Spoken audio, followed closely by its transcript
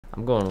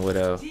I'm going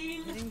Widow.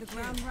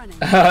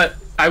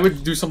 I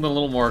would do something a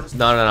little more.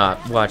 No.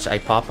 Watch, I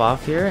pop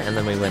off here, and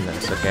then we win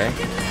this, okay?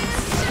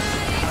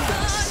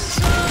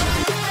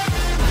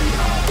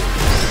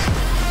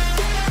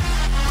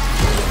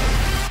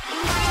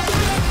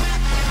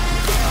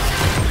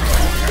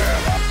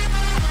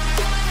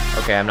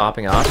 Okay, I'm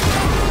hopping off.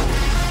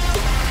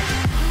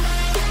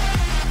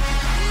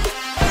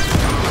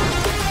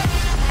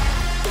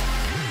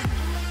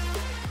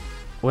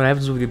 What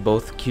happens if we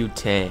both Q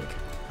tank?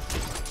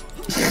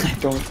 I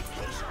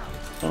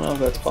don't know if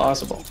that's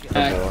possible.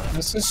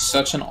 This is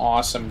such an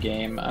awesome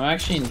game. I'm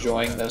actually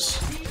enjoying this.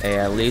 Hey,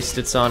 at least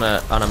it's on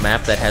a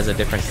map that has a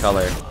different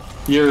color.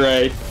 You're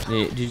right.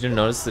 Did you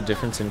notice the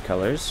difference in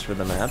colors for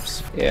the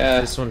maps?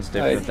 Yeah. This one's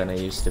different than it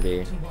used to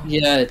be.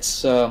 Yeah,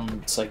 it's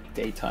like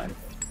daytime.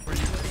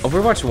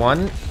 Overwatch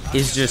 1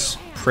 is just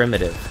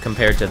primitive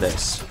compared to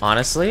this.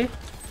 Honestly,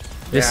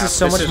 this is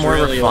so much more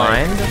really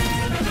refined.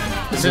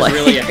 This is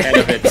really ahead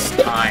of its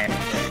time.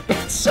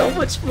 It's so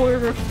much more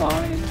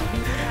refined.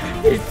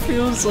 It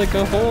feels like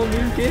a whole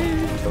new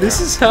game. This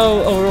is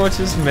how Overwatch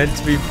is meant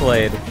to be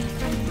played.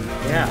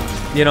 Yeah.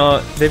 You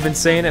know, they've been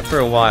saying it for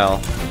a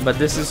while, but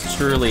this is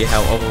truly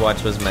how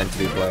Overwatch was meant to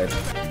be played.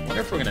 I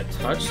wonder if we're gonna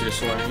touch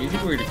this one. Do you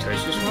think we're gonna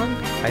touch this one?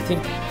 I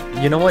think,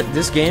 you know what,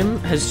 this game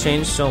has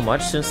changed so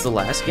much since the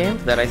last game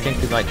that I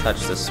think we might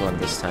touch this one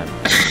this time.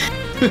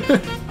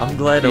 I'm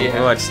glad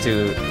Overwatch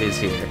 2 is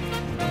here.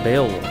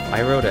 Beowulf,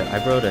 I wrote a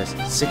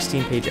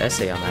 16-page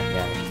essay on that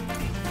guy.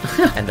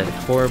 And the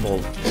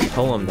horrible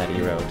poem that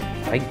he wrote.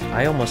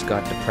 I almost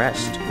got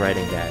depressed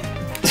writing that.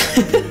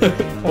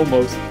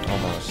 Almost.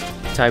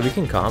 Ty, we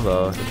can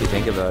combo if you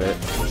think about it.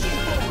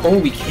 Oh,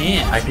 we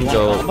can. I can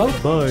go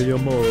by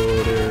amore.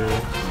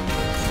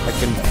 I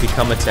can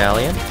become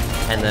Italian,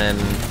 and then.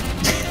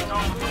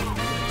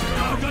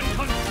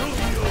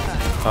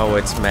 Oh,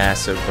 it's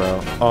massive,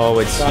 bro. Oh,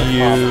 it's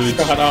huge.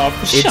 Shut up.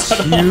 It's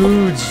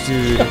huge,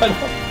 dude.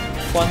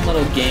 Fun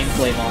little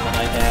gameplay moment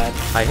I had.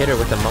 I hit her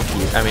with a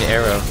monkey. I mean,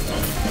 arrow.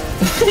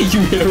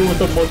 You hit her with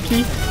a monkey?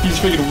 You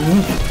just make it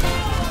whoop.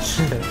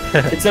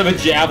 Instead of a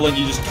javelin,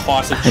 you just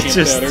toss a chimp at her.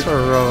 Just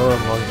throw a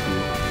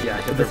monkey.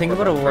 Yeah. But the thing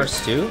about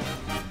Overwatch 2,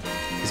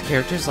 his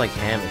character's like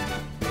Hammond.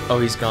 Oh,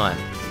 he's gone.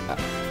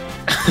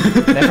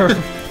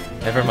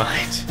 Never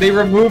mind. They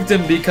removed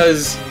him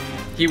because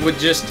he would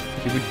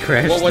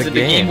crash. What was it?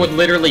 The game would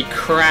literally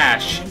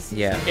crash.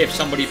 Yeah. If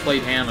somebody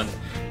played Hammond.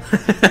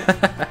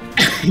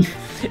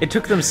 It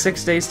took them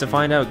 6 days to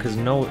find out because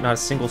not a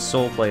single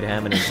soul played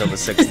Hammond until the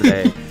 6th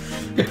day.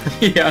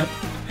 Yeah.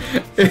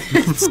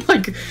 It's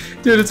like,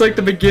 dude, it's like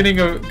the beginning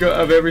of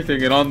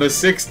everything, and on the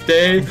 6th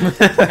day,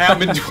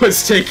 Hammond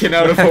was taken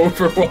out of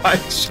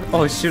Overwatch.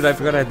 Oh shoot, I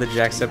forgot I had the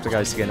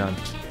Jacksepticeye skin on.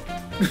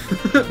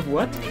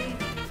 What?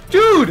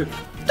 Dude!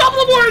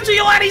 Double the words,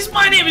 you laddies!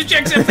 My name is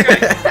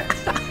Jacksepticeye!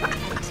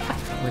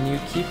 When you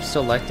keep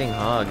selecting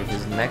Hog,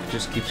 his neck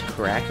just keeps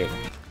cracking.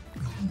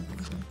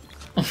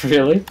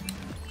 Really?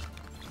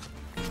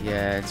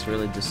 Yeah, it's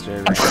really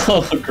disturbing.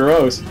 Oh,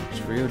 gross.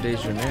 It's Rio de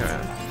Janeiro.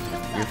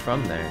 You're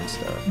from there and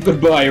stuff.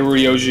 Goodbye,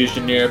 Rio de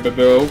Janeiro,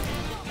 bro.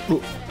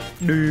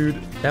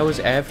 Dude, that was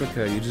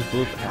Africa. You just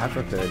blew up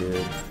Africa,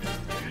 dude.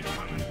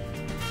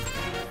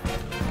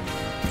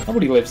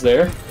 Nobody lives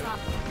there.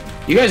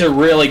 You guys are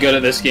really good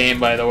at this game,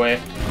 by the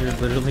way. You're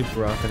literally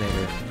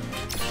Brothanator.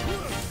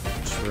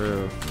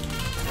 True.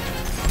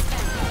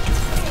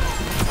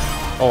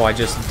 Oh, I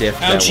just diffed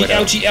that ouchie,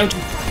 widow. ouchie,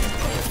 ouchie.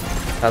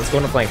 Let's go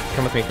on the flank.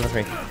 Come with me, come with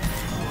me.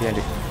 Behind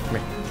you. Come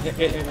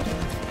here.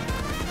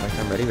 Like,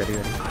 I'm ready.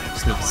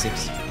 Sneak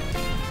 6.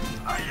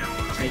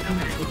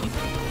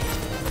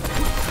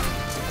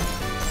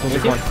 Soldier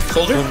 1.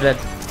 Soldier? Soldier dead.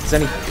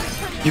 Zenny.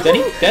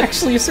 Zenny? Dead?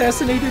 Actually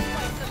assassinated.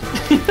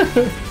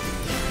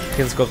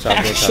 Okay, let's go up top.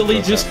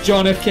 Actually, just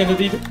John F.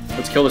 Kennedy.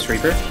 Let's kill this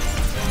Reaper.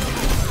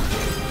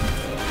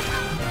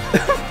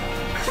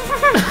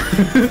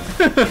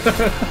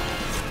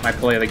 My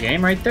play of the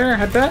game right there,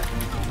 I bet.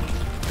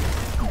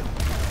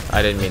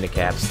 I didn't mean to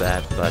caps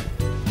that, but...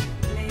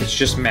 It's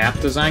just map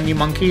design, you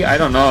monkey? I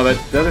don't know, that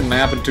doesn't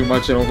happen too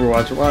much in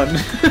Overwatch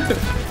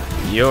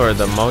 1. You're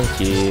the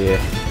monkey.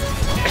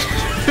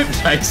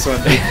 Nice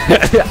one.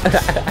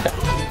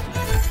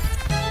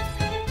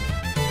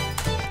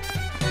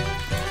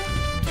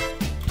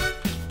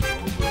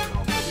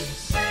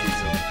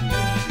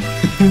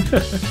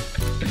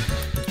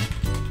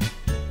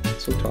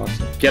 So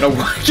toxic. Get away!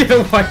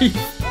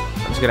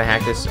 I'm just gonna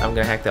hack this. I'm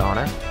gonna hack the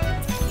Ana.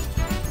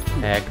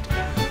 Hacked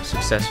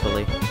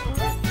successfully.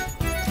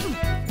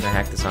 I'm gonna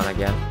hack this Ana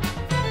again.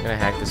 I'm gonna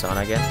hack this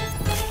Ana again.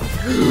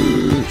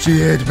 She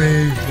hit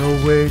me!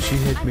 No way, she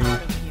hit me.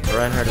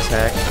 Reinhardt is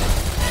hacked.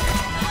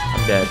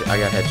 I'm dead. I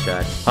got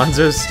headshot.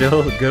 Hanzo's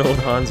still good old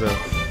Hanzo.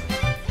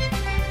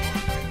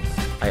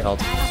 I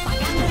ult.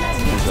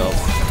 Use ult.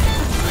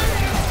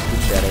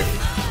 Good shatter.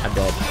 I'm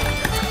dead.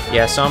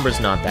 Yeah, Sombra's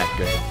not that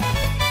good.